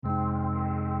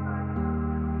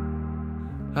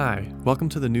Hi, welcome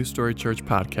to the New Story Church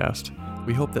podcast.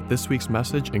 We hope that this week's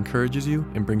message encourages you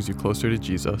and brings you closer to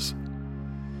Jesus.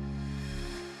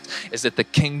 Is that the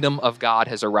kingdom of God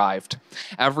has arrived.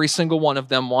 Every single one of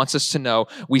them wants us to know.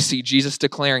 We see Jesus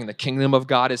declaring the kingdom of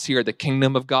God is here. The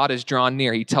kingdom of God is drawn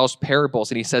near. He tells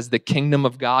parables and he says the kingdom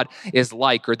of God is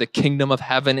like, or the kingdom of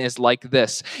heaven is like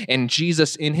this. And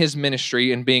Jesus in his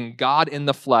ministry and being God in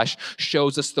the flesh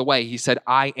shows us the way. He said,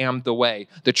 I am the way,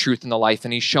 the truth, and the life.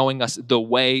 And he's showing us the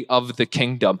way of the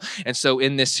kingdom. And so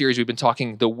in this series, we've been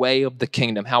talking the way of the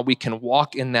kingdom, how we can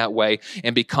walk in that way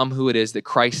and become who it is that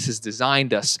Christ has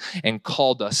designed us and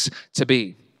called us to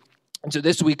be. And so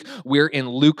this week, we're in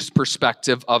Luke's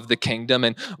perspective of the kingdom.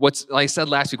 And like I said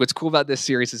last week, what's cool about this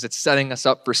series is it's setting us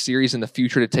up for series in the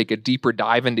future to take a deeper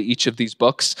dive into each of these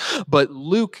books. But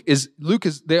Luke is,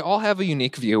 they all have a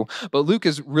unique view, but Luke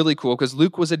is really cool because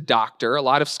Luke was a doctor. A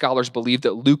lot of scholars believe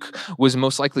that Luke was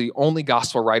most likely the only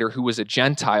gospel writer who was a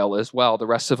Gentile as well. The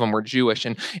rest of them were Jewish.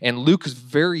 And Luke is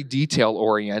very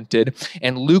detail-oriented.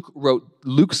 And Luke wrote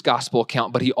Luke's gospel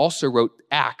account, but he also wrote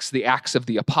Acts, the Acts of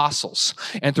the Apostles.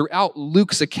 And throughout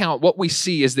Luke's account, what we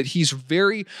see is that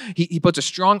he puts a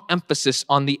strong emphasis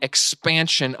on the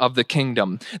expansion of the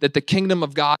kingdom, that the kingdom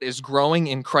of God is growing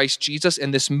in Christ Jesus,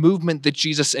 and this movement that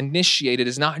Jesus initiated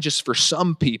is not just for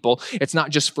some people, it's not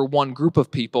just for one group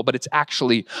of people, but it's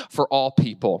actually for all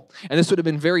people. And this would have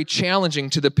been very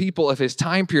challenging to the people of his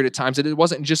time period at times, that it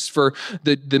wasn't just for,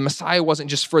 the Messiah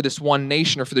wasn't just for this one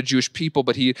nation or for the Jewish people,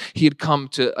 but he had come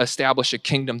to establish a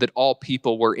kingdom that all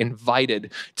people were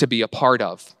invited to be a part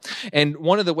of. And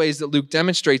one of the ways that Luke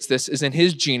demonstrates this is in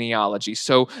his genealogy.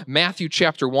 So Matthew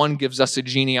chapter 1 gives us a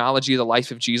genealogy of the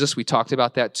life of Jesus. We talked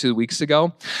about that 2 weeks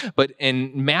ago. But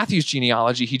in Matthew's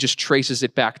genealogy, he just traces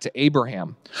it back to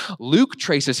Abraham. Luke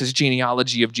traces his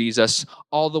genealogy of Jesus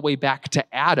all the way back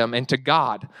to Adam and to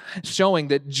God, showing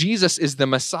that Jesus is the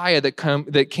Messiah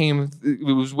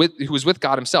who was with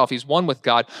God himself. He's one with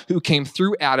God, who came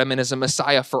through Adam and is a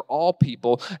Messiah for all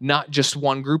people, not just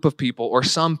one group of people or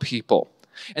some people.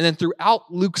 And then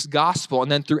throughout Luke's gospel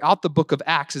and then throughout the book of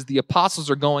Acts, as the apostles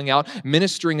are going out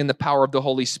ministering in the power of the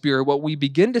Holy Spirit, what we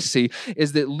begin to see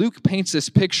is that Luke paints this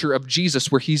picture of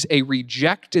Jesus where he's a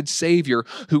rejected Savior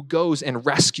who goes and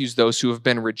rescues those who have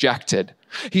been rejected.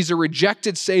 He's a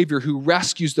rejected Savior who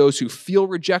rescues those who feel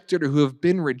rejected or who have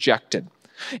been rejected.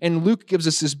 And Luke gives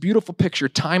us this beautiful picture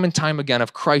time and time again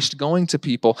of Christ going to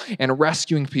people and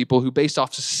rescuing people who, based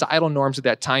off societal norms of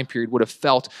that time period, would have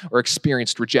felt or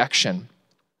experienced rejection.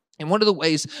 And one of the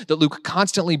ways that Luke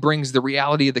constantly brings the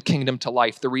reality of the kingdom to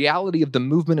life, the reality of the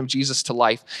movement of Jesus to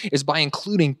life, is by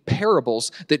including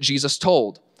parables that Jesus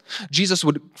told. Jesus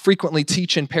would frequently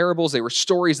teach in parables. They were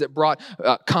stories that brought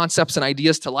concepts and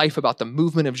ideas to life about the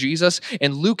movement of Jesus.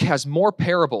 And Luke has more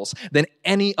parables than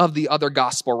any of the other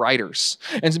gospel writers.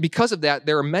 And because of that,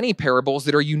 there are many parables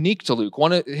that are unique to Luke.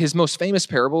 One of his most famous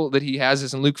parable that he has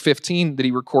is in Luke 15 that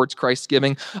he records Christ's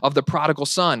giving of the prodigal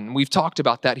son. We've talked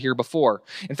about that here before.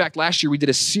 In fact, last year we did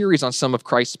a series on some of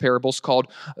Christ's parables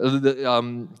called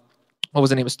what was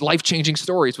the name? Life-Changing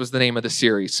Stories was the name of the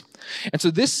series. And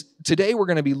so today we're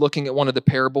going to be looking at one of the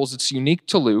parables that's unique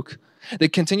to Luke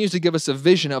that continues to give us a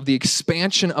vision of the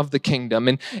expansion of the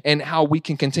kingdom and how we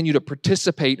can continue to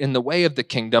participate in the way of the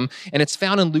kingdom. And it's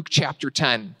found in Luke chapter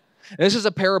 10. And this is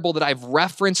a parable that I've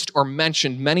referenced or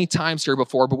mentioned many times here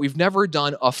before, but we've never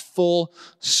done a full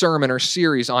sermon or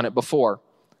series on it before.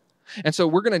 And so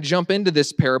we're going to jump into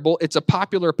this parable. It's a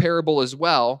popular parable as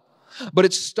well. But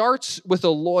it starts with a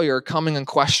lawyer coming and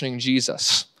questioning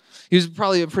Jesus. He was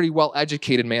probably a pretty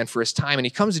well-educated man for his time, and he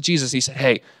comes to Jesus and he said,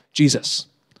 hey, Jesus,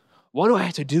 what do I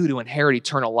have to do to inherit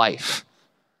eternal life?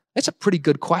 That's a pretty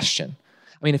good question.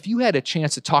 I mean, if you had a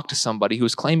chance to talk to somebody who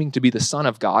was claiming to be the Son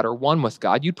of God or one with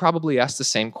God, you'd probably ask the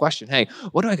same question. Hey,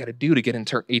 what do I got to do to get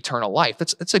eternal life?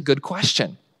 That's a good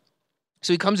question.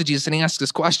 So he comes to Jesus and he asks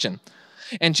this question.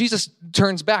 And Jesus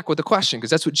turns back with a question because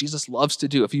that's what Jesus loves to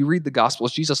do. If you read the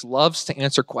Gospels, Jesus loves to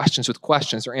answer questions with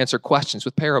questions or answer questions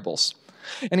with parables.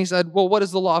 And he said, well, what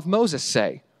does the law of Moses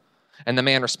say? And the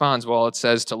man responds, well, it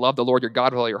says to love the Lord your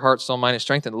God with all your heart, soul, mind, and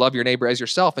strength, and love your neighbor as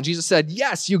yourself. And Jesus said,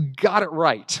 yes, you got it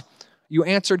right. You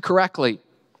answered correctly.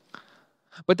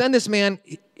 But then this man,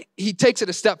 he takes it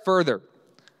a step further.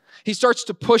 He starts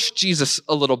to push Jesus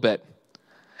a little bit.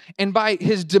 And by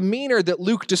his demeanor that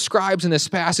Luke describes in this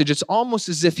passage, it's almost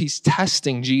as if he's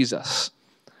testing Jesus.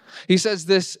 He says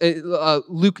this,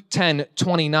 Luke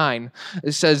 10:29,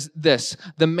 it says this,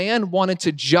 the man wanted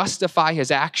to justify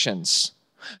his actions.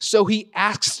 So he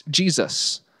asked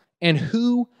Jesus, and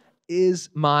who is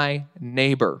my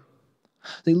neighbor?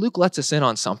 See, Luke lets us in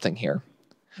on something here.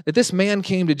 that this man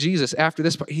came to Jesus after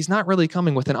this, he's not really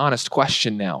coming with an honest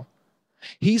question now.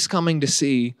 He's coming to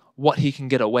see what he can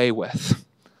get away with.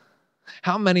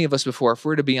 How many of us before, if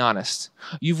we're to be honest,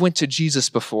 you've went to Jesus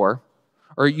before,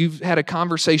 or you've had a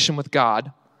conversation with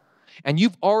God, and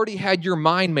you've already had your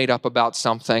mind made up about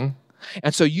something,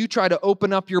 and so you try to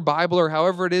open up your Bible or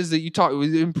however it is that you talk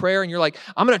in prayer, and you're like,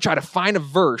 I'm going to try to find a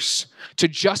verse to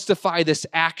justify this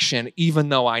action even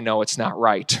though I know it's not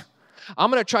right. I'm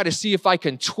going to try to see if I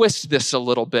can twist this a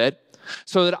little bit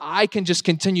so that I can just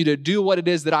continue to do what it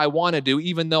is that I want to do,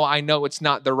 even though I know it's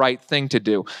not the right thing to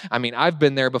do. I mean, I've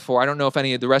been there before. I don't know if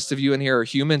any of the rest of you in here are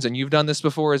humans and you've done this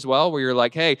before as well, where you're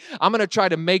like, hey, I'm going to try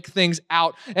to make things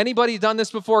out. Anybody done this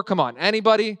before? Come on.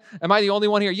 Anybody? Am I the only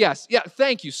one here? Yes. Yeah,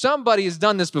 thank you. Somebody has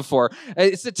done this before.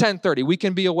 It's at 10:30. We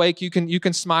can be awake. You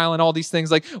can smile and all these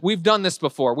things. Like, we've done this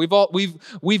before.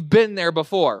 We've been there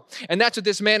before. And that's what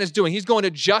this man is doing. He's going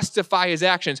to justify his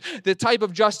actions. The type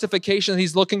of justification that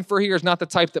he's looking for here is not the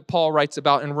type that Paul writes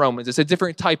about in Romans. It's a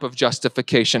different type of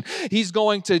justification. He's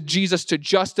going to Jesus to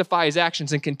justify his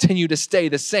actions and continue to stay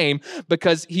the same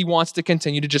because he wants to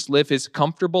continue to just live his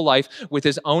comfortable life with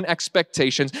his own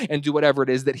expectations and do whatever it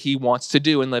is that he wants to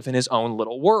do and live in his own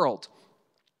little world.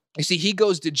 You see, he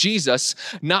goes to Jesus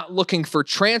not looking for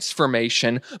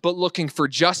transformation, but looking for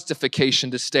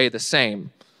justification to stay the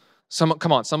same.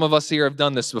 Come on, some of us here have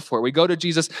done this before. We go to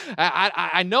Jesus,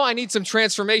 I know I need some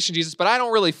transformation, Jesus, but I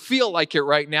don't really feel like it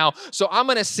right now. So I'm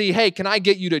going to see, hey, can I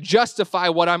get you to justify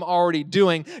what I'm already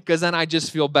doing? Because then I just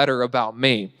feel better about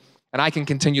me. And I can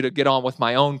continue to get on with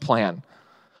my own plan.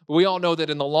 But we all know that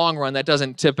in the long run, that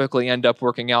doesn't typically end up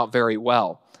working out very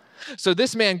well. So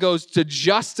this man goes to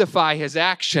justify his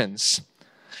actions.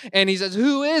 And he says,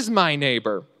 who is my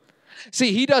neighbor?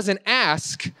 See, he doesn't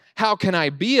ask, how can I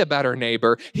be a better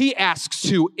neighbor? He asks,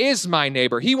 who is my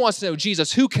neighbor? He wants to know,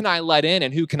 Jesus, who can I let in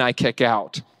and who can I kick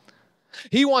out?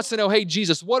 He wants to know, hey,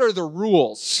 Jesus, what are the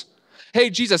rules? Hey,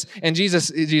 Jesus. And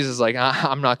Jesus is like,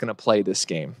 I'm not going to play this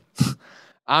game.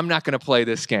 I'm not going to play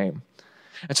this game.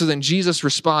 And so then Jesus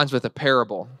responds with a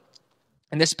parable.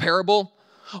 And this parable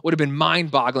would have been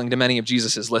mind-boggling to many of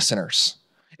Jesus's listeners.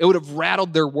 It would have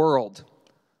rattled their world.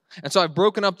 And so I've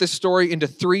broken up this story into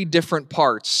 3 different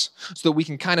parts so that we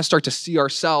can kind of start to see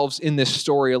ourselves in this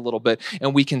story a little bit,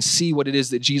 and we can see what it is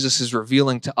that Jesus is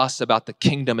revealing to us about the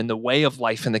kingdom and the way of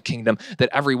life in the kingdom that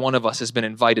every one of us has been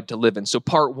invited to live in. So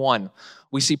part 1,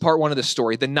 we see part 1 of the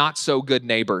story, the not so good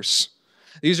neighbors.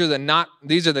 These are the not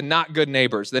good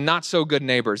neighbors, the not so good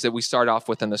neighbors that we start off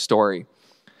with in the story.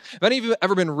 Have any of you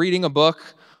ever been reading a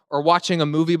book or watching a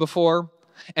movie before,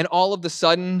 and all of a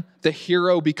sudden the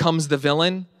hero becomes the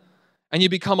villain? And you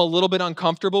become a little bit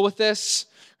uncomfortable with this.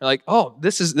 You're like, oh,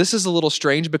 this is a little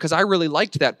strange because I really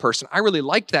liked that person. I really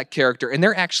liked that character. And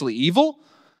they're actually evil.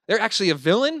 They're actually a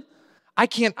villain. I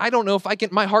don't know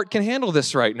if my heart can handle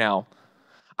this right now.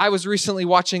 I was recently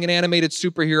watching an animated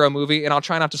superhero movie, and I'll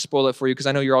try not to spoil it for you because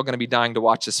I know you're all going to be dying to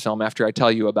watch this film after I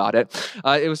tell you about it.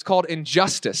 It was called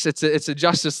Injustice. It's a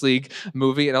Justice League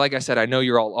movie, and like I said, I know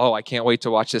you're all, I can't wait to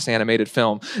watch this animated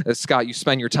film. Scott, you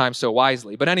spend your time so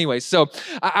wisely. But anyway, so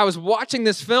I was watching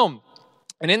this film.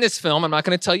 And in this film, I'm not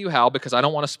going to tell you how because I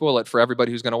don't want to spoil it for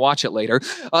everybody who's going to watch it later.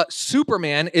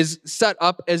 Superman is set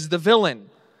up as the villain.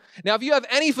 Now, if you have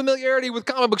any familiarity with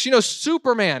comic books, you know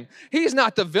Superman, he's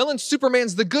not the villain.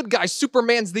 Superman's the good guy.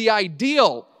 Superman's the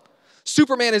ideal.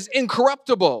 Superman is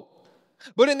incorruptible.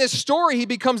 But in this story, he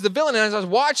becomes the villain. And as I was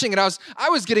watching it, I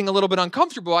was getting a little bit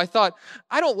uncomfortable. I thought,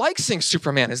 I don't like seeing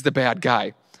Superman as the bad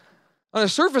guy. On a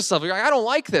surface level, I don't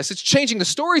like this. It's changing the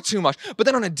story too much. But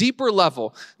then on a deeper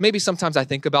level, maybe sometimes I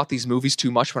think about these movies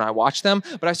too much when I watch them,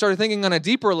 but I started thinking on a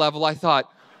deeper level, I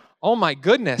thought, oh my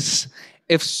goodness,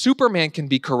 if Superman can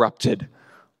be corrupted,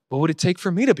 what would it take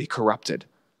for me to be corrupted?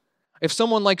 If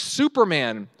someone like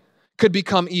Superman could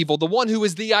become evil, the one who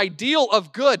is the ideal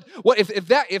of good, what if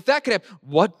that could happen?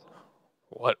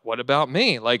 What about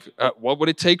me? Like, what would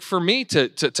it take for me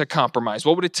to compromise?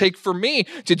 What would it take for me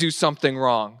to do something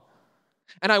wrong?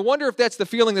 And I wonder if that's the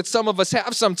feeling that some of us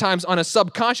have sometimes on a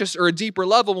subconscious or a deeper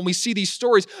level when we see these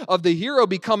stories of the hero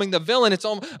becoming the villain. It's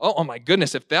oh my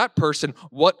goodness, if that person,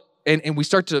 what? And we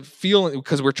start to feel,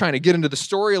 because we're trying to get into the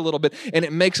story a little bit, and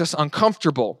it makes us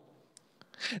uncomfortable.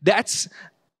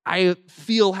 I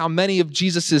feel how many of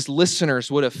Jesus's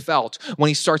listeners would have felt when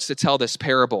he starts to tell this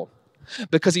parable.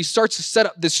 Because he starts to set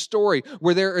up this story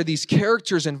where there are these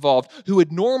characters involved who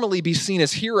would normally be seen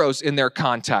as heroes in their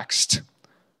context.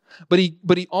 But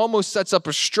he almost sets up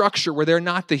a structure where they're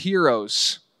not the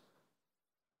heroes,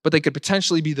 but they could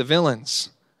potentially be the villains.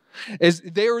 As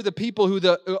they are the people who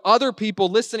the other people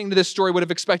listening to this story would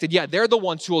have expected, yeah, they're the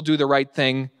ones who will do the right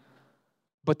thing,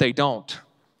 but they don't.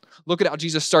 Look at how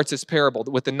Jesus starts this parable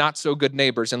with the not so good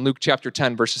neighbors in Luke chapter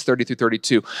 10, verses 30 through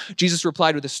 32. Jesus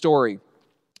replied with a story.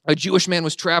 A Jewish man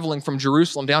was traveling from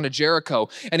Jerusalem down to Jericho,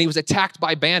 and he was attacked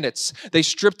by bandits. They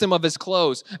stripped him of his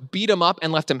clothes, beat him up,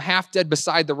 and left him half dead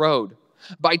beside the road.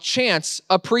 By chance,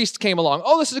 a priest came along.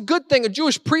 Oh, this is a good thing. A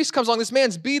Jewish priest comes along. This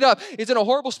man's beat up. He's in a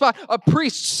horrible spot. A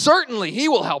priest, certainly he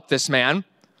will help this man.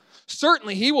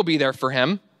 Certainly he will be there for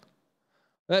him.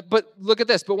 But look at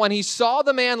this. But when he saw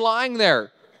the man lying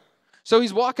there, so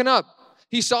he's walking up,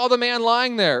 he saw the man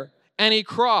lying there, and he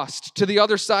crossed to the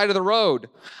other side of the road.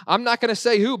 I'm not going to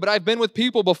say who, but I've been with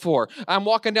people before. I'm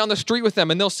walking down the street with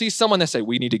them, and they'll see someone that say,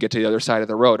 we need to get to the other side of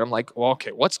the road. I'm like, well,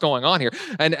 okay, what's going on here?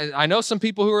 And I know some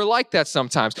people who are like that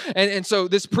sometimes. And so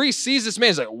this priest sees this man,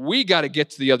 he's like, we got to get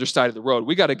to the other side of the road.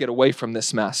 We got to get away from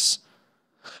this mess.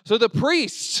 So the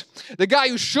priest, the guy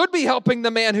who should be helping the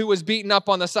man who was beaten up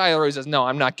on the side of the road, says, no,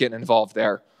 I'm not getting involved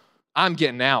there. I'm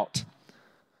getting out.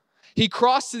 He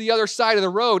crossed to the other side of the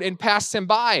road and passed him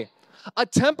by. A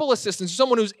temple assistant,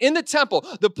 someone who's in the temple,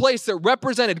 the place that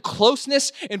represented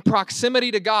closeness and proximity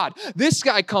to God. This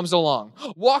guy comes along,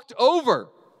 walked over.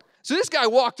 So this guy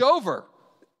walked over.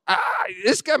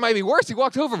 This guy might be worse. He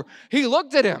walked over. He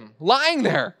looked at him lying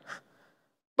there.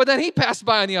 But then he passed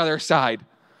by on the other side.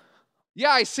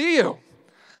 Yeah, I see you.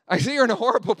 I see you're in a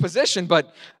horrible position,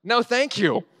 but no, thank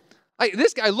you.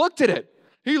 This guy looked at it.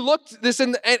 He looked at this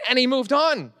and he moved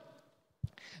on.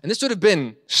 And this would have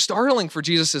been startling for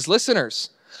Jesus'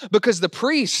 listeners because the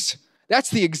priest,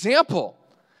 that's the example.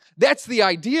 That's the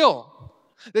ideal.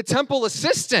 The temple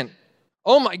assistant,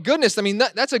 oh my goodness, I mean,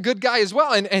 that's a good guy as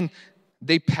well. And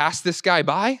they passed this guy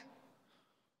by?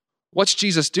 What's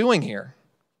Jesus doing here?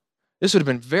 This would have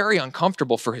been very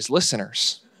uncomfortable for his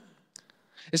listeners.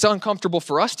 It's uncomfortable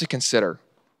for us to consider.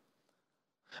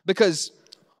 Because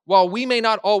while we may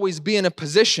not always be in a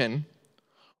position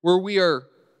where we are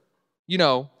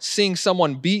seeing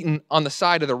someone beaten on the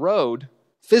side of the road,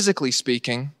 physically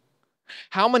speaking,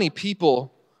 how many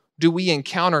people do we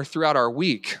encounter throughout our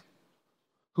week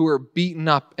who are beaten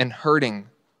up and hurting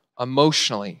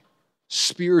emotionally,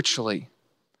 spiritually,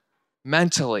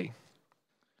 mentally?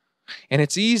 And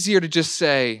it's easier to just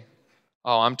say,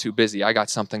 oh, I'm too busy. I got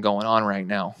something going on right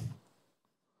now.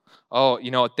 Oh,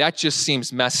 that just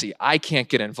seems messy. I can't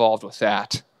get involved with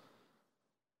that.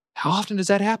 How often does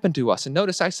that happen to us? And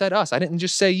notice I said us. I didn't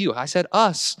just say you. I said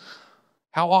us.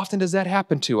 How often does that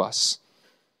happen to us?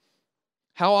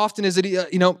 How often is it,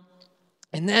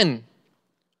 and then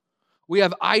we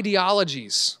have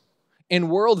ideologies and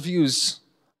worldviews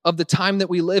of the time that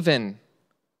we live in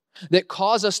that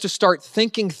cause us to start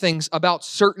thinking things about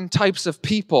certain types of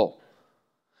people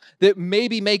that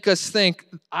maybe make us think,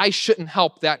 I shouldn't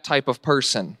help that type of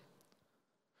person.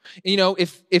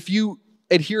 If you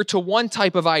adhere to one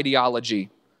type of ideology,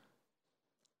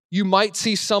 you might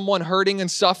see someone hurting and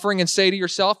suffering and say to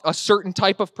yourself, a certain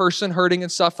type of person hurting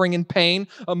and suffering in pain,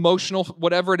 emotional,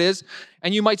 whatever it is,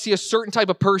 and you might see a certain type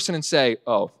of person and say,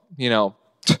 oh,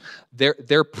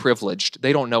 they're privileged.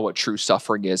 They don't know what true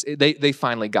suffering is. They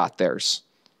finally got theirs.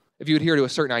 If you adhere to a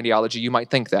certain ideology, you might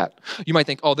think that. You might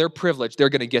think, oh, they're privileged. They're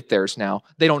going to get theirs now.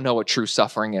 They don't know what true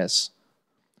suffering is.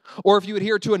 Or if you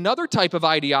adhere to another type of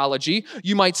ideology,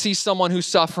 you might see someone who's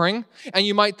suffering, and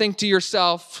you might think to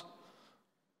yourself,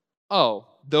 oh,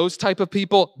 those type of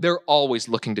people, they're always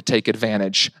looking to take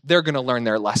advantage. They're going to learn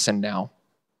their lesson now.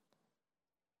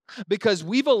 Because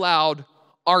we've allowed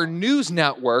our news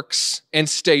networks and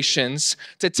stations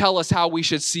to tell us how we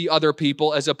should see other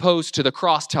people as opposed to the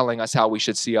cross telling us how we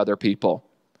should see other people.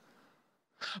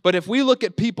 But if we look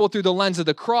at people through the lens of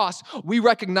the cross, we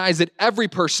recognize that every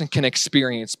person can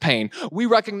experience pain. We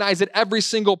recognize that every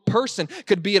single person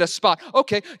could be at a spot.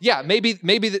 Okay, yeah, maybe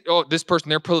this person,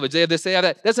 they're privileged. They have this, they have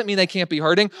that. Doesn't mean they can't be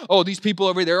hurting. Oh, these people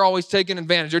over there, they're always taking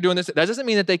advantage. They're doing this. That doesn't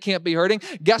mean that they can't be hurting.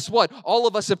 Guess what? All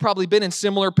of us have probably been in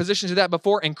similar positions to that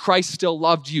before, and Christ still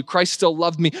loved you. Christ still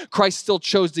loved me. Christ still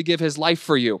chose to give his life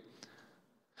for you.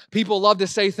 People love to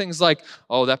say things like,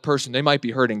 oh, that person, they might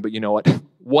be hurting, but you know what?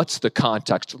 What's the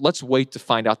context? Let's wait to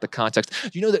find out the context.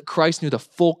 Do you know that Christ knew the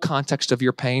full context of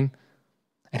your pain,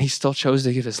 and he still chose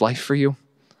to give his life for you?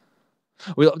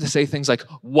 We love to say things like,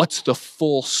 what's the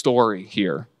full story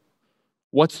here?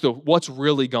 What's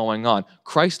really going on?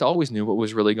 Christ always knew what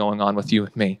was really going on with you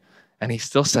and me, and he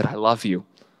still said, I love you,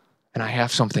 and I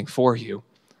have something for you.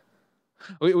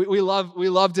 We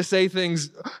love to say things,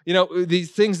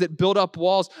 these things that build up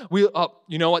walls.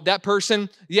 You know what, that person,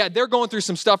 yeah, they're going through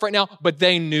some stuff right now, but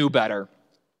they knew better.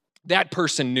 That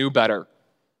person knew better.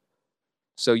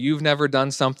 So you've never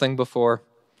done something before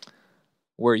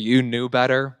where you knew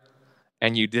better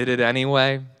and you did it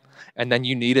anyway, and then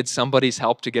you needed somebody's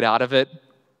help to get out of it,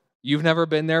 You've never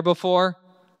been there before?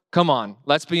 Come on,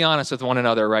 let's be honest with one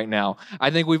another right now. I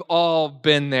think we've all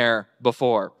been there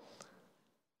before.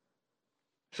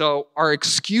 So our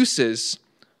excuses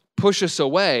push us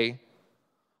away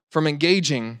from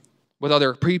engaging with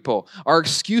other people. Our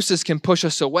excuses can push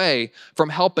us away from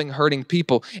helping hurting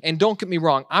people. And don't get me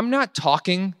wrong, I am not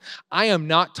talking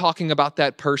about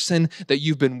that person that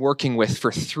you've been working with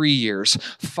for 3 years,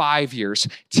 5 years,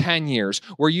 10 years,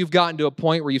 where you've gotten to a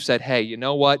point where you've said, hey, you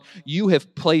know what? You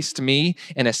have placed me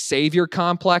in a savior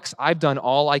complex. I've done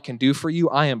all I can do for you.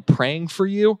 I am praying for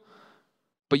you.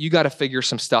 But you got to figure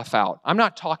some stuff out. I'm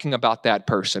not talking about that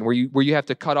person where you have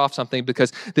to cut off something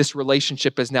because this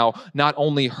relationship is now not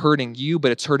only hurting you,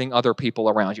 but it's hurting other people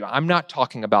around you. I'm not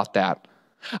talking about that.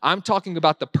 I'm talking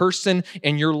about the person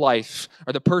in your life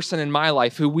or the person in my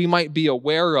life who we might be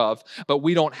aware of, but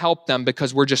we don't help them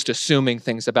because we're just assuming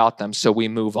things about them, so we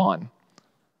move on.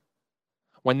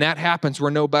 When that happens, we're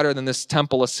no better than this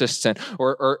temple assistant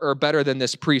or better than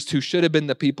this priest who should have been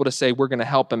the people to say, we're going to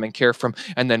help him and care for him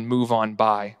and then move on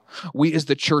by. We as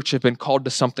the church have been called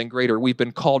to something greater. We've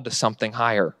been called to something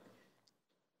higher.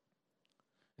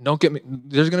 Don't get me,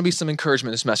 there's going to be some encouragement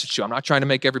in this message too. I'm not trying to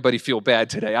make everybody feel bad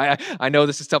today. I know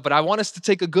this is tough, but I want us to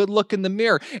take a good look in the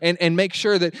mirror and make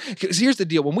sure that, because here's the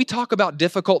deal. When we talk about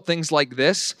difficult things like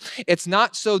this, it's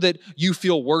not so that you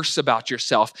feel worse about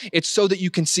yourself. It's so that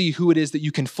you can see who it is that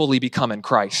you can fully become in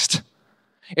Christ.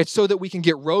 It's so that we can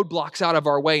get roadblocks out of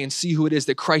our way and see who it is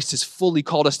that Christ has fully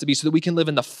called us to be so that we can live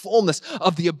in the fullness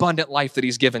of the abundant life that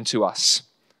he's given to us.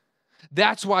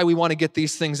 That's why we want to get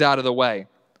these things out of the way.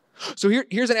 So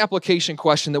here's an application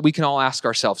question that we can all ask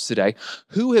ourselves today.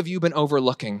 Who have you been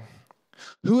overlooking?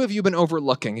 Who have you been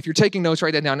overlooking? If you're taking notes,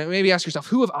 write that down. And maybe ask yourself,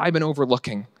 who have I been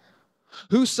overlooking?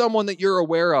 Who's someone that you're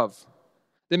aware of?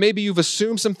 That maybe you've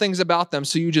assumed some things about them,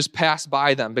 so you just pass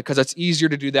by them because it's easier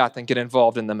to do that than get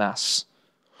involved in the mess.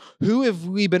 Who have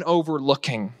we been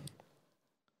overlooking?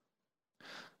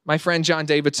 My friend John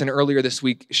Davidson earlier this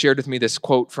week shared with me this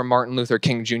quote from Martin Luther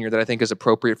King Jr. that I think is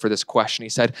appropriate for this question. He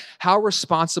said, "How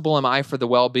responsible am I for the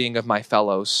well-being of my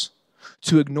fellows?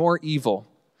 To ignore evil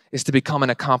is to become an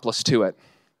accomplice to it."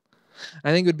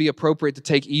 I think it would be appropriate to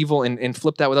take evil and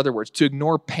flip that with other words. To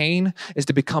ignore pain is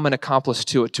to become an accomplice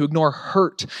to it. To ignore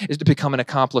hurt is to become an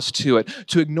accomplice to it.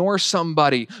 To ignore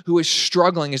somebody who is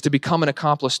struggling is to become an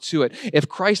accomplice to it. If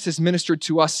Christ has ministered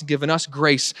to us and given us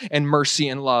grace and mercy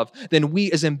and love, then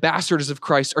we as ambassadors of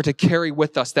Christ are to carry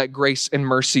with us that grace and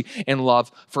mercy and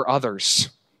love for others.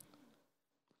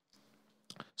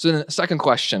 So then the second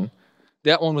question,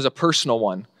 that one was a personal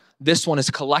one. This one is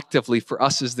collectively for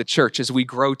us as the church as we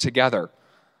grow together.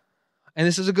 And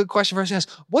this is a good question for us to ask.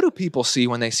 What do people see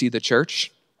when they see the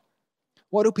church?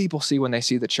 What do people see when they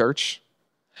see the church?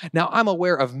 Now, I'm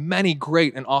aware of many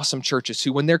great and awesome churches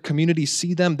who, when their communities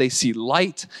see them, they see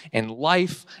light and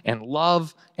life and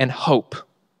love and hope.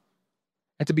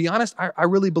 And to be honest, I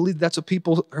really believe that's what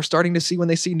people are starting to see when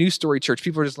they see New Story Church.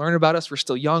 People are just learning about us. We're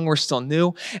still young. We're still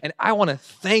new. And I want to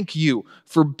thank you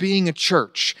for being a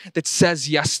church that says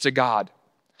yes to God.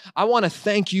 I want to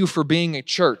thank you for being a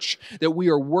church that we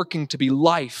are working to be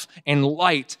life and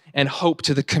light and hope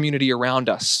to the community around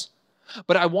us.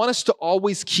 But I want us to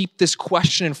always keep this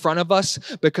question in front of us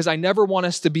because I never want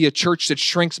us to be a church that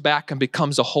shrinks back and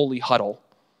becomes a holy huddle.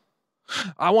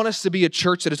 I want us to be a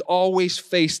church that is always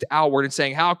faced outward and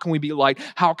saying, how can we be light?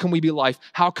 How can we be life?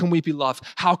 How can we be love?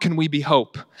 How can we be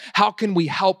hope? How can we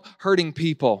help hurting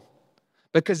people?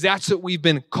 Because that's what we've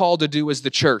been called to do as the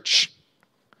church.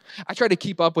 I try to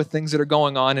keep up with things that are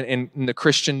going on in the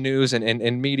Christian news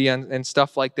and media and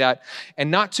stuff like that.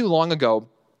 And not too long ago,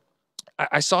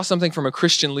 I saw something from a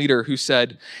Christian leader who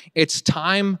said, it's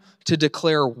time to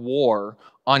declare war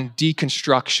on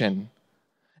deconstruction.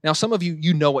 Now, some of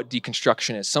you know what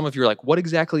deconstruction is. Some of you are like, what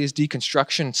exactly is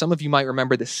deconstruction? Some of you might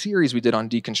remember the series we did on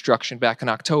deconstruction back in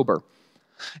October.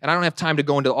 And I don't have time to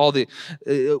go into all the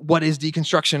what is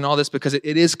deconstruction and all this because it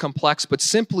is complex. But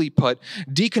simply put,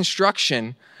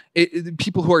 deconstruction,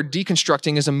 people who are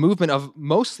deconstructing is a movement of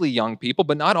mostly young people,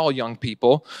 but not all young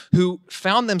people, who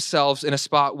found themselves in a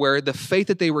spot where the faith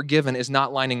that they were given is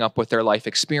not lining up with their life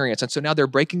experience. And so now they're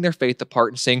breaking their faith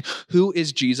apart and saying, who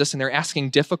is Jesus? And they're asking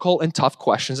difficult and tough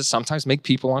questions that sometimes make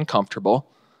people uncomfortable.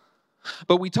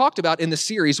 But we talked about in the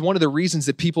series, one of the reasons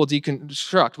that people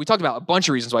deconstruct. We talked about a bunch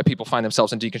of reasons why people find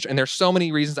themselves in deconstruct. And there's so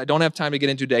many reasons I don't have time to get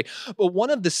into today. But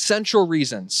one of the central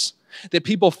reasons that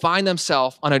people find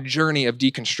themselves on a journey of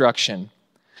deconstruction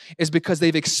is because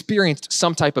they've experienced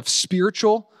some type of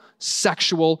spiritual,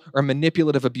 sexual, or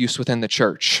manipulative abuse within the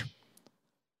church.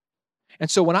 And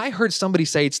so when I heard somebody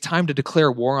say it's time to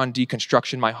declare war on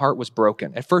deconstruction, my heart was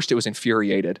broken. At first it was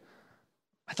infuriated.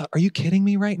 I thought, are you kidding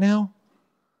me right now?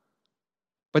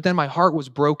 But then my heart was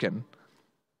broken.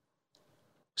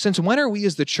 Since when are we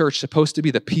as the church supposed to be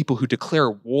the people who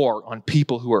declare war on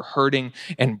people who are hurting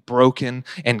and broken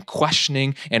and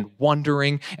questioning and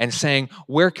wondering and saying,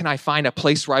 where can I find a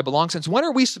place where I belong? Since when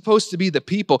are we supposed to be the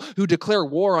people who declare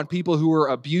war on people who are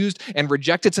abused and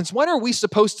rejected? Since when are we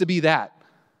supposed to be that?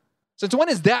 Since when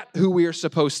is that who we are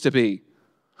supposed to be?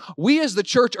 We as the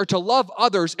church are to love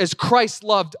others as Christ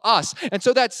loved us. And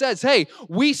so that says, hey,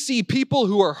 we see people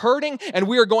who are hurting and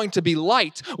we are going to be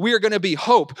light. We are going to be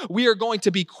hope. We are going to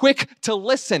be quick to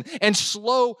listen and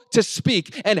slow to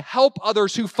speak and help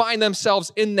others who find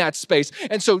themselves in that space.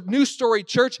 And so New Story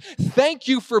Church, thank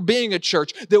you for being a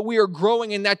church that we are growing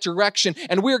in that direction,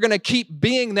 and we are going to keep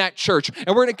being that church. And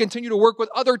we're going to continue to work with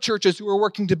other churches who are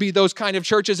working to be those kind of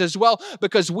churches as well,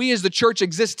 because we as the church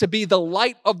exist to be the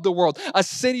light of the world, a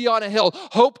city on a hill,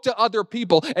 hope to other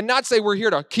people, and not say we're here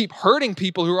to keep hurting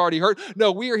people who are already hurt.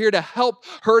 No, we are here to help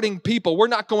hurting people. We're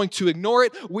not going to ignore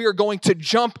it. We are going to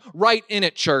jump right in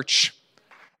it, church.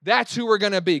 That's who we're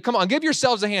going to be. Come on, give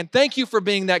yourselves a hand. Thank you for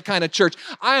being that kind of church.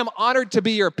 I am honored to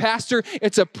be your pastor.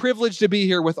 It's a privilege to be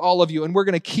here with all of you, and we're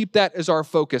going to keep that as our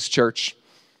focus, church.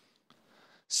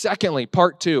 Secondly,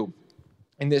 part 2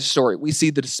 in this story, we see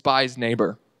the despised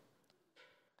neighbor.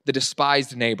 The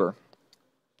despised neighbor.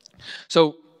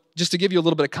 So, just to give you a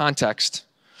little bit of context,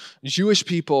 Jewish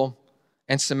people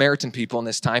and Samaritan people in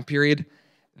this time period,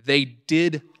 they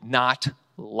did not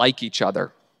like each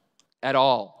other at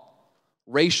all.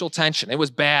 Racial tension, it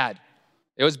was bad.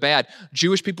 It was bad.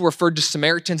 Jewish people referred to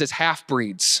Samaritans as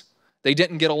half-breeds. They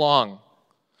didn't get along.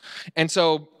 And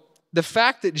so the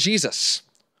fact that Jesus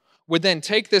would then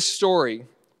take this story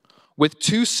with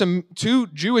two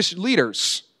Jewish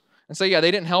leaders and say, yeah, they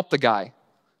didn't help the guy.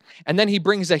 And then he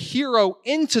brings a hero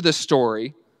into the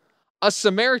story, a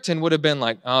Samaritan would have been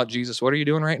like, oh, Jesus, what are you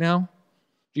doing right now?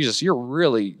 Jesus, you're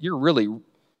really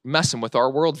messing with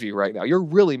our worldview right now. You're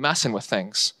really messing with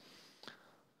things.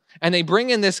 And they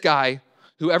bring in this guy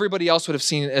who everybody else would have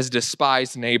seen as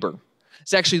despised neighbor.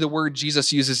 It's actually the word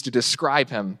Jesus uses to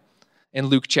describe him in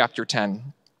Luke chapter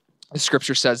 10. The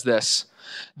scripture says this,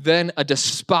 then a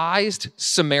despised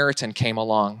Samaritan came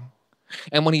along,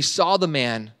 and when he saw the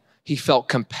man, he felt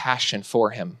compassion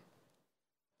for him.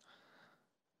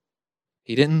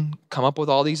 He didn't come up with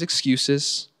all these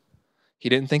excuses. He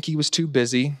didn't think he was too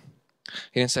busy.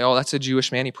 He didn't say, oh, that's a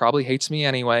Jewish man. He probably hates me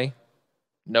anyway.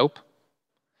 Nope.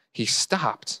 He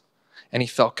stopped and he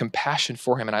felt compassion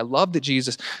for him. And I love that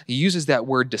Jesus, he uses that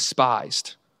word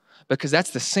despised, because that's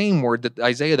the same word that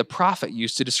Isaiah the prophet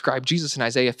used to describe Jesus in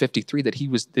Isaiah 53,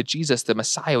 that Jesus, the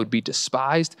Messiah, would be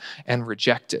despised and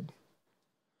rejected.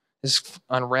 Is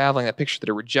unraveling that picture that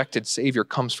a rejected Savior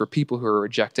comes for people who are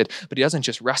rejected, but he doesn't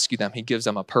just rescue them, he gives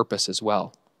them a purpose as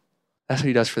well. That's what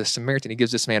he does for the Samaritan. He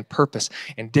gives this man purpose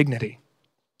and dignity.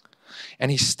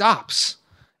 And he stops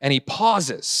and he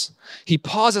pauses. He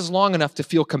pauses long enough to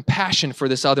feel compassion for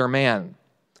this other man.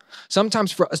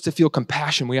 Sometimes for us to feel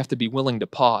compassion, we have to be willing to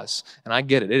pause. And I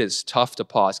get it. It is tough to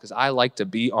pause because I like to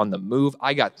be on the move.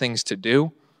 I got things to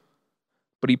do.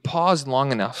 But he paused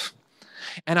long enough.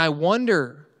 And I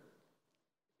wonder,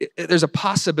 there's a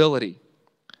possibility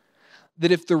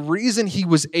that if the reason he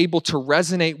was able to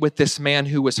resonate with this man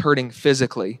who was hurting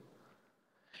physically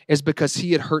is because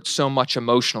he had hurt so much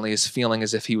emotionally, is feeling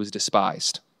as if he was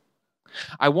despised.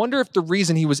 I wonder if the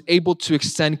reason he was able to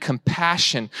extend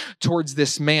compassion towards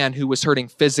this man who was hurting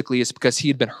physically is because he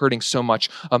had been hurting so much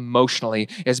emotionally,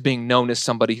 as being known as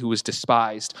somebody who was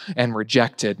despised and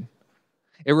rejected.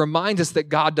 It reminds us that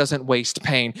God doesn't waste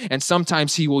pain, and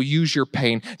sometimes he will use your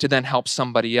pain to then help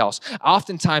somebody else.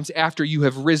 Oftentimes, after you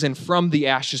have risen from the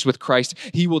ashes with Christ,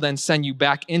 he will then send you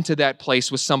back into that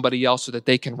place with somebody else so that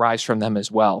they can rise from them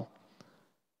as well.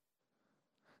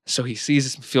 So he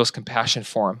sees and feels compassion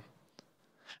for him.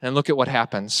 And look at what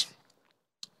happens.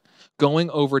 Going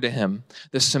over to him,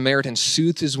 the Samaritan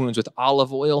soothed his wounds with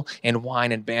olive oil and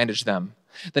wine and bandaged them.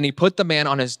 Then he put the man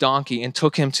on his donkey and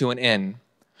took him to an inn.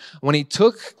 When he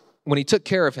took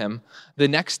care of him, the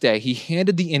next day he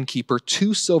handed the innkeeper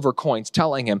 2 silver coins,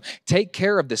 telling him, take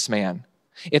care of this man.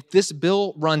 If this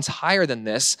bill runs higher than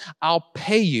this, I'll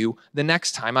pay you the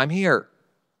next time I'm here.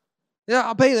 Yeah,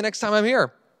 I'll pay you the next time I'm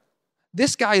here.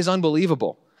 This guy is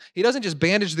unbelievable. He doesn't just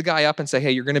bandage the guy up and say,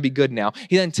 hey, you're going to be good now.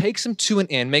 He then takes him to an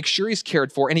inn, makes sure he's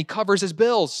cared for, and he covers his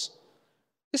bills.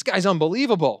 This guy's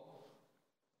unbelievable.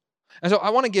 And so I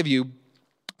want to give you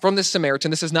from this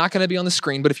Samaritan. This is not going to be on the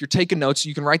screen, but if you're taking notes,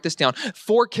 you can write this down.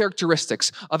 4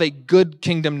 characteristics of a good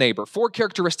kingdom neighbor. 4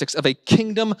 characteristics of a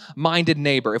kingdom-minded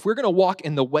neighbor. If we're going to walk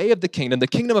in the way of the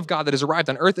kingdom of God that has arrived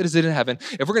on earth as it is in heaven,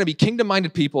 if we're going to be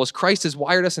kingdom-minded people as Christ has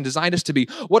wired us and designed us to be,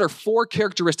 what are 4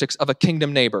 characteristics of a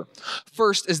kingdom neighbor?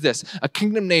 First is this: a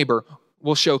kingdom neighbor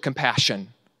will show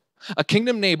compassion. A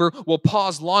kingdom neighbor will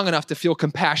pause long enough to feel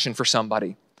compassion for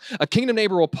somebody. A kingdom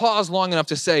neighbor will pause long enough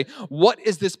to say, what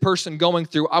is this person going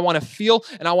through? I want to feel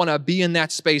and I want to be in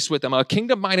that space with them. A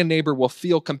kingdom-minded neighbor will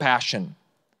feel compassion.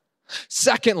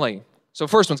 Secondly, so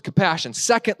first one's compassion.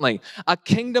 Secondly, a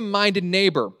kingdom-minded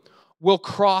neighbor will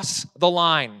cross the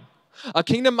line. A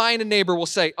kingdom-minded neighbor will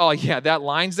say, oh yeah, that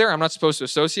line's there. I'm not supposed to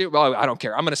associate. Well, I don't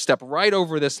care. I'm going to step right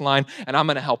over this line and I'm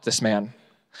going to help this man.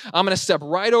 I'm going to step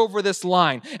right over this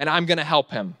line and I'm going to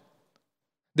help him.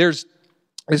 There's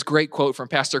this great quote from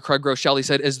Pastor Craig Groeschel. He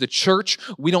said, as the church,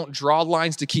 we don't draw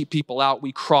lines to keep people out.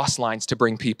 We cross lines to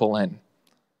bring people in.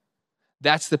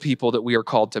 That's the people that we are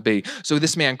called to be. So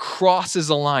this man crosses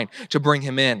a line to bring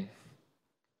him in.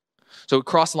 So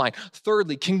cross the line.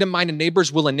 Thirdly, kingdom-minded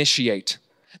neighbors will initiate.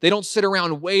 They don't sit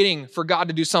around waiting for God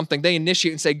to do something. They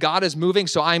initiate and say, God is moving,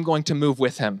 so I'm going to move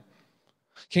with him.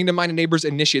 Kingdom-minded neighbors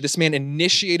initiate. This man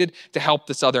initiated to help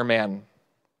this other man.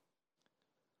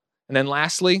 And then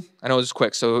lastly, I know this is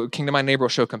quick, so a kingdom-minded neighbor will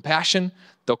show compassion,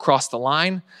 they'll cross the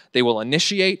line, they will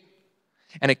initiate,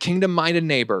 and a kingdom-minded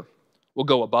neighbor will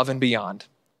go above and beyond.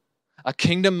 A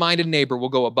kingdom-minded neighbor will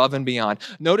go above and beyond.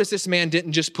 Notice this man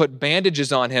didn't just put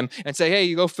bandages on him and say, hey,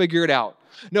 you go figure it out.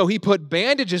 No, he put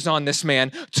bandages on this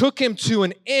man, took him to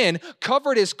an inn,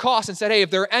 covered his costs, and said, hey,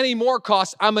 if there are any more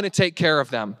costs, I'm going to take care of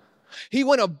them. He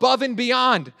went above and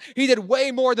beyond. He did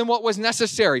way more than what was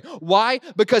necessary. Why?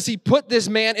 Because he put this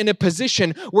man in a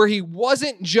position where he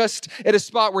wasn't just at a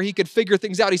spot where he could figure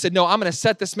things out. He said, no, I'm going to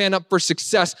set this man up for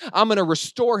success. I'm going to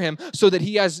restore him so that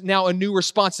he has now a new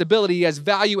responsibility. He has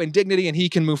value and dignity and he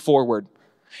can move forward.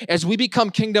 As we become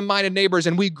kingdom-minded neighbors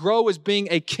and we grow as being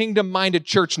a kingdom-minded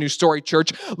church, New Story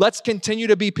Church, let's continue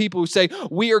to be people who say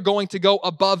we are going to go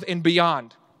above and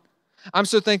beyond. I'm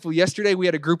so thankful. Yesterday, we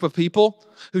had a group of people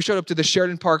who showed up to the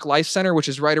Sheridan Park Life Center, which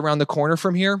is right around the corner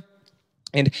from here.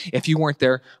 And if you weren't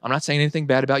there, I'm not saying anything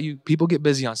bad about you. People get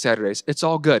busy on Saturdays. It's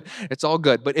all good. It's all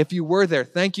good. But if you were there,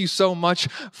 thank you so much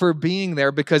for being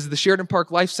there, because the Sheridan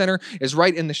Park Life Center is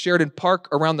right in the Sheridan Park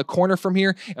around the corner from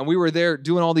here. And we were there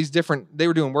doing all these they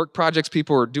were doing work projects.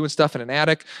 People were doing stuff in an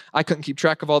attic. I couldn't keep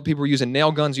track of all the people who were using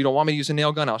nail guns. You don't want me to use a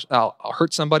nail gun. I'll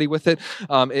hurt somebody with it.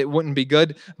 It wouldn't be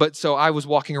good. But so I was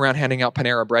walking around handing out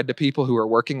Panera Bread to people who were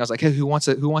working. I was like, hey, who wants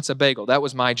a bagel? That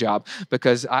was my job,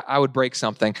 because I would break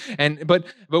something.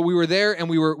 But we were there and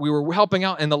we were helping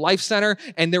out in the Life Center,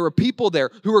 and there were people there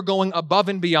who were going above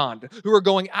and beyond, who were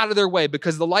going out of their way,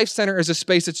 because the Life Center is a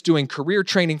space that's doing career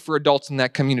training for adults in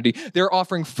that community. They're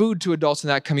offering food to adults in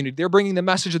that community. They're bringing the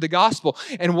message of the gospel.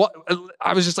 And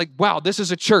I was just like, wow, this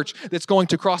is a church that's going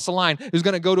to cross the line, who's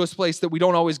going to go to a place that we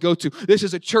don't always go to. This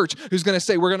is a church who's going to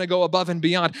say we're going to go above and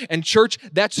beyond. And church,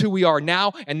 that's who we are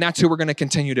now, and that's who we're going to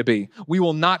continue to be. We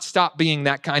will not stop being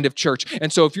that kind of church.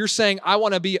 And so if you're saying, I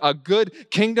want to be a good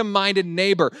kingdom-minded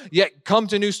neighbor, yet come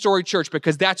to New Story Church,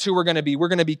 because that's who we're going to be. We're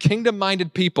going to be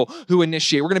kingdom-minded people who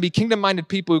initiate. We're going to be kingdom-minded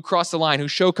people who cross the line, who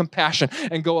show compassion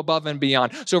and go above and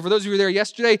beyond. So for those of you who were there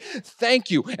yesterday, thank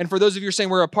you. And for those of you who are saying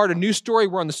we're a part of New Story,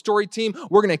 we're on the Story team,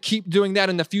 we're going to keep doing that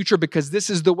in the future, because this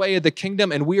is the way of the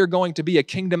kingdom, and we are going to be a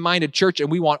kingdom-minded church, and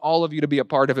we want all of you to be a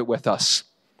part of it with us.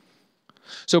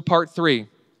 So part 3,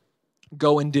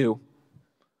 go and do.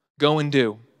 Go and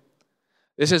do.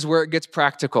 This is where it gets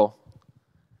practical.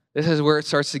 This is where it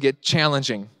starts to get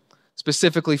challenging,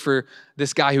 specifically for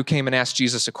this guy who came and asked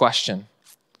Jesus a question.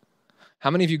 How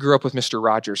many of you grew up with Mr.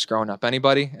 Rogers growing up?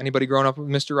 Anybody? Anybody growing up with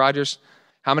Mr. Rogers?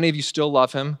 How many of you still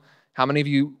love him? How many of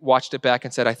you watched it back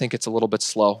and said, I think it's a little bit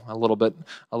slow, a little bit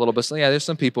slow? Yeah, there's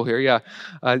some people here. Yeah.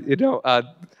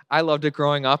 I loved it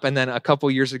growing up. And then a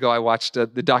couple years ago, I watched the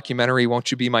documentary,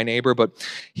 Won't You Be My Neighbor? But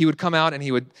he would come out and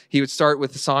he would start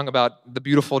with a song about the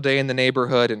beautiful day in the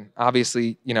neighborhood. And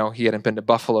obviously, he hadn't been to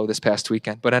Buffalo this past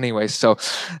weekend. But anyway, so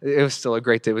it was still a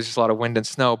great day. It was just a lot of wind and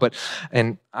snow.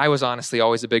 And I was honestly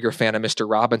always a bigger fan of Mr.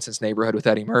 Robinson's Neighborhood with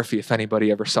Eddie Murphy, if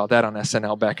anybody ever saw that on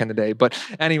SNL back in the day. But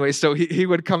anyway, so he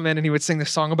would come in and he would sing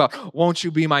this song about, Won't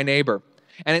You Be My Neighbor?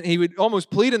 And he would almost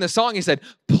plead in the song. He said,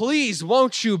 please,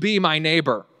 won't you be my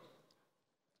neighbor?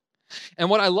 And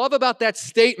what I love about that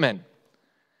statement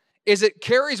is it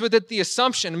carries with it the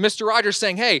assumption, Mr. Rogers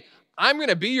saying, hey, I'm going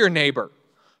to be your neighbor.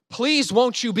 Please,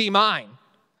 won't you be mine?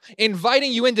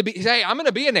 Inviting you in to be, hey, I'm going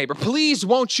to be a neighbor. Please,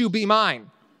 won't you be mine?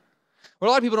 What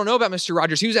a lot of people don't know about Mr.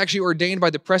 Rogers, he was actually ordained by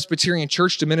the Presbyterian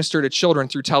Church to minister to children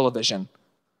through television.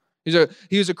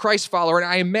 He was a Christ follower, and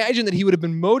I imagine that he would have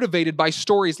been motivated by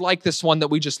stories like this one that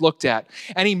we just looked at.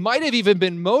 And he might have even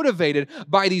been motivated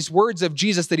by these words of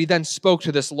Jesus that he then spoke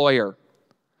to this lawyer.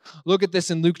 Look at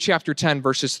this in Luke chapter 10,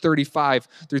 verses 36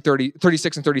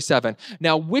 and 37.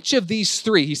 Now, which of these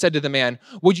three, he said to the man,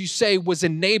 would you say was a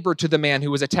neighbor to the man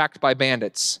who was attacked by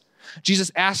bandits?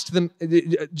 Jesus asked,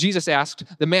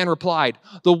 the man replied,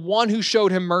 the one who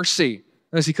showed him mercy.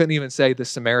 Notice he couldn't even say the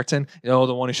Samaritan,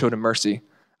 the one who showed him mercy.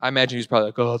 I imagine he's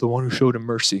probably like, the one who showed him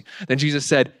mercy. Then Jesus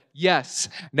said, yes,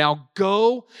 now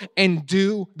go and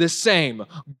do the same.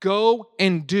 Go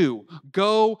and do.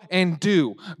 Go and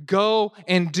do. Go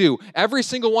and do. Every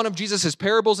single one of Jesus'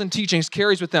 parables and teachings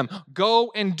carries with them,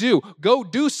 go and do. Go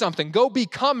do something. Go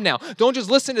become now. Don't just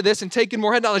listen to this and take in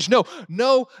more head knowledge.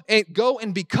 No, and go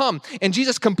and become. And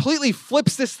Jesus completely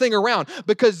flips this thing around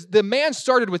because the man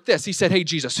started with this. He said, hey,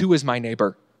 Jesus, who is my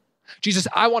neighbor? Jesus,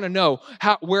 I want to know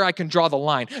where I can draw the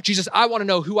line. Jesus, I want to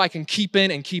know who I can keep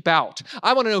in and keep out.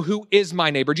 I want to know who is my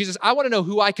neighbor. Jesus, I want to know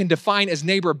who I can define as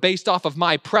neighbor based off of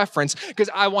my preference because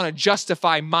I want to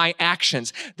justify my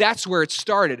actions. That's where it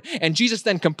started. And Jesus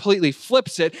then completely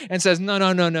flips it and says, no,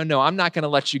 I'm not going to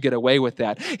let you get away with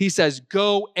that. He says,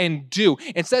 go and do.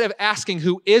 Instead of asking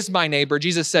who is my neighbor,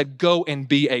 Jesus said, go and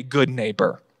be a good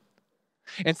neighbor.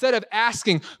 Instead of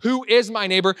asking, who is my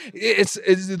neighbor?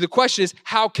 The question is,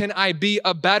 how can I be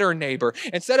a better neighbor?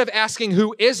 Instead of asking,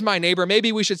 who is my neighbor?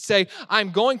 Maybe we should say,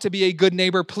 I'm going to be a good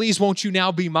neighbor. Please, won't you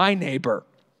now be my neighbor?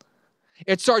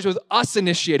 It starts with us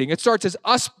initiating. It starts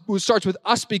with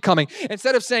us becoming.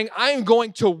 Instead of saying, I am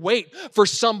going to wait for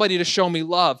somebody to show me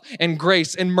love and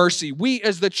grace and mercy, we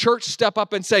as the church step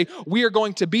up and say, we are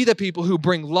going to be the people who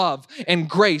bring love and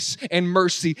grace and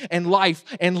mercy and life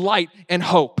and light and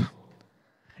hope.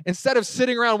 Instead of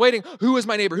sitting around waiting, who is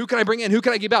my neighbor? Who can I bring in? Who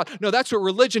can I give out? No, that's what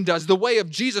religion does. The way of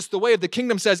Jesus, the way of the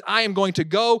kingdom says, I am going to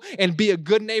go and be a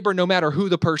good neighbor no matter who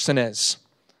the person is.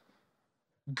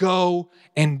 Go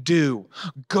and do.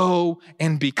 Go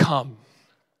and become.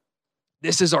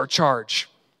 This is our charge.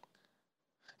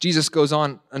 Jesus goes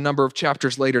on a number of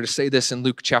chapters later to say this in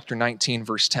Luke chapter 19,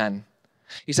 verse 10.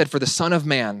 He said, for the Son of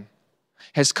Man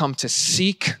has come to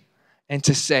seek and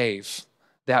to save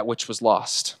that which was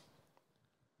lost.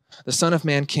 The Son of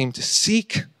Man came to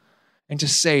seek and to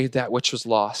save that which was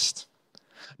lost.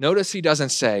 Notice he doesn't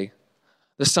say,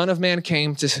 the Son of Man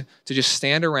came to just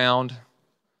stand around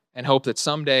and hope that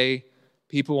someday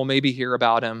people will maybe hear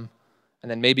about him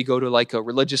and then maybe go to like a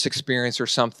religious experience or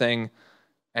something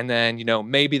and then,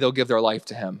 maybe they'll give their life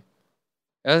to him.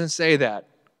 It doesn't say that.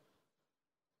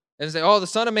 It doesn't say, the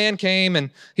Son of Man came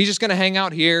and he's just going to hang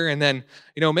out here and then,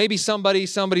 maybe somebody,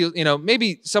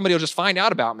 maybe somebody will just find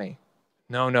out about me.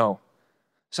 No.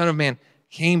 Son of Man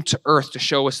came to earth to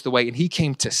show us the way, and he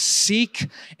came to seek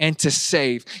and to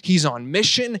save. He's on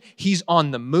mission. He's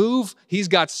on the move. He's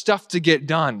got stuff to get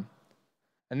done.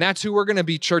 And that's who we're going to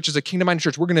be, church, as a kingdom-minded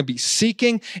church. We're going to be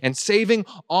seeking and saving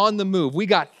on the move. We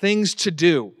got things to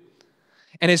do.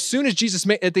 And as soon as Jesus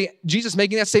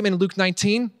making that statement in Luke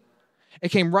 19, it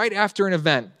came right after an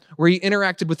event where he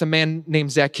interacted with a man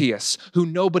named Zacchaeus, who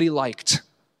nobody liked.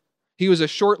 He was a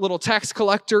short little tax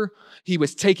collector. He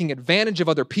was taking advantage of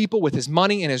other people with his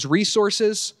money and his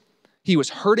resources. He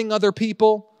was hurting other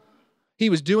people.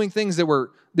 He was doing things it was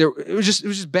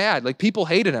just bad. Like people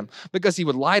hated him because he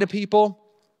would lie to people.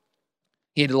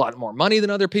 He had a lot more money than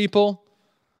other people.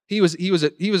 He was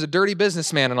a dirty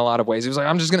businessman in a lot of ways. He was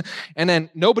like, and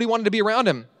then nobody wanted to be around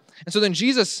him. And so then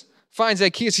Jesus finds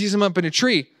Zacchaeus, sees him up in a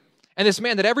tree. And this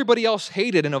man that everybody else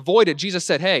hated and avoided, Jesus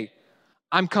said, hey,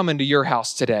 I'm coming to your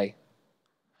house today.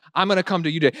 I'm going to come to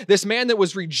you today. This man that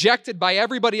was rejected by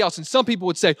everybody else. And some people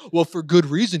would say, well, for good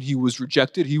reason he was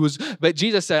rejected. But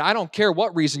Jesus said, I don't care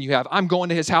what reason you have. I'm going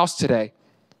to his house today.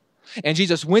 And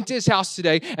Jesus went to his house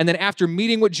today. And then after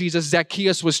meeting with Jesus,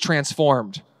 Zacchaeus was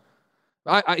transformed.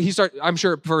 I'm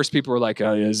sure at first people were like,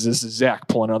 this is Zach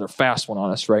pulling another fast one on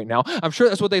us right now. I'm sure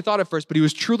that's what they thought at first, but he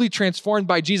was truly transformed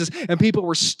by Jesus and people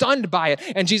were stunned by it.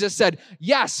 And Jesus said,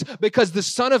 yes, because the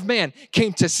Son of Man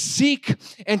came to seek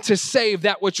and to save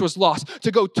that which was lost,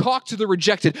 to go talk to the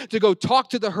rejected, to go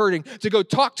talk to the hurting, to go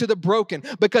talk to the broken,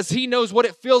 because he knows what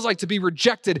it feels like to be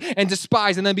rejected and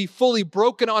despised and then be fully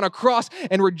broken on a cross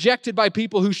and rejected by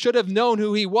people who should have known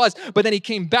who he was. But then he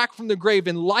came back from the grave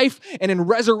in life and in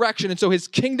resurrection. And so his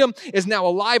kingdom is now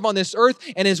alive on this earth.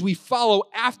 And as we follow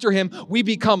after him, we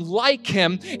become like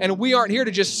him. And we aren't here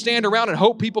to just stand around and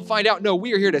hope people find out. No,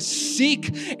 we are here to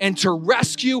seek and to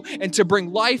rescue and to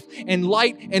bring life and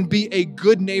light and be a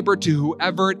good neighbor to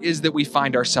whoever it is that we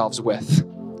find ourselves with.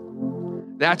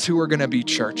 That's who we're going to be,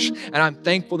 church. And I'm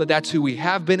thankful that that's who we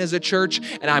have been as a church,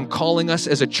 and I'm calling us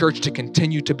as a church to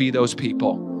continue to be those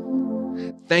people.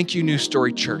 Thank you, New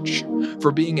Story Church,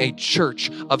 for being a church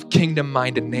of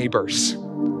kingdom-minded neighbors.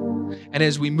 And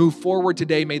as we move forward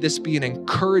today, may this be an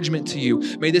encouragement to you.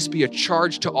 May this be a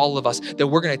charge to all of us that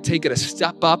we're going to take it a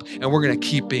step up and we're going to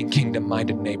keep being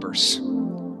kingdom-minded neighbors.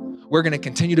 We're going to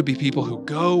continue to be people who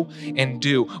go and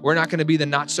do. We're not going to be the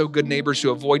not so good neighbors who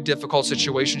avoid difficult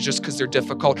situations just because they're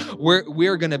difficult.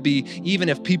 We're going to be, even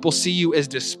if people see you as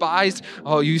despised,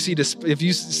 if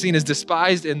you're seen as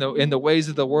despised in the ways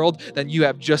of the world, then you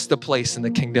have just the place in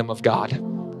the kingdom of God.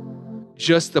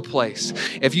 Just the place.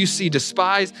 If you're seen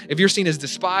as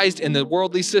despised in the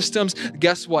worldly systems,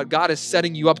 guess what? God is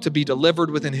setting you up to be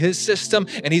delivered within his system,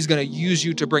 and he's going to use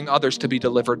you to bring others to be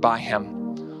delivered by him.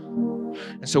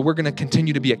 And so we're going to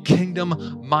continue to be a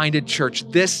kingdom-minded church.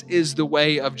 This is the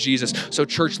way of Jesus. So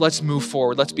church, let's move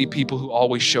forward. Let's be people who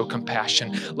always show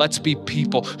compassion. Let's be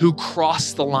people who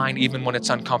cross the line even when it's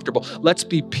uncomfortable. Let's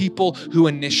be people who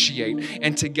initiate.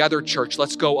 And together, church,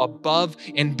 let's go above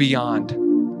and beyond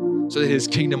so that his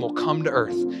kingdom will come to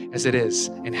earth as it is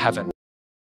in heaven.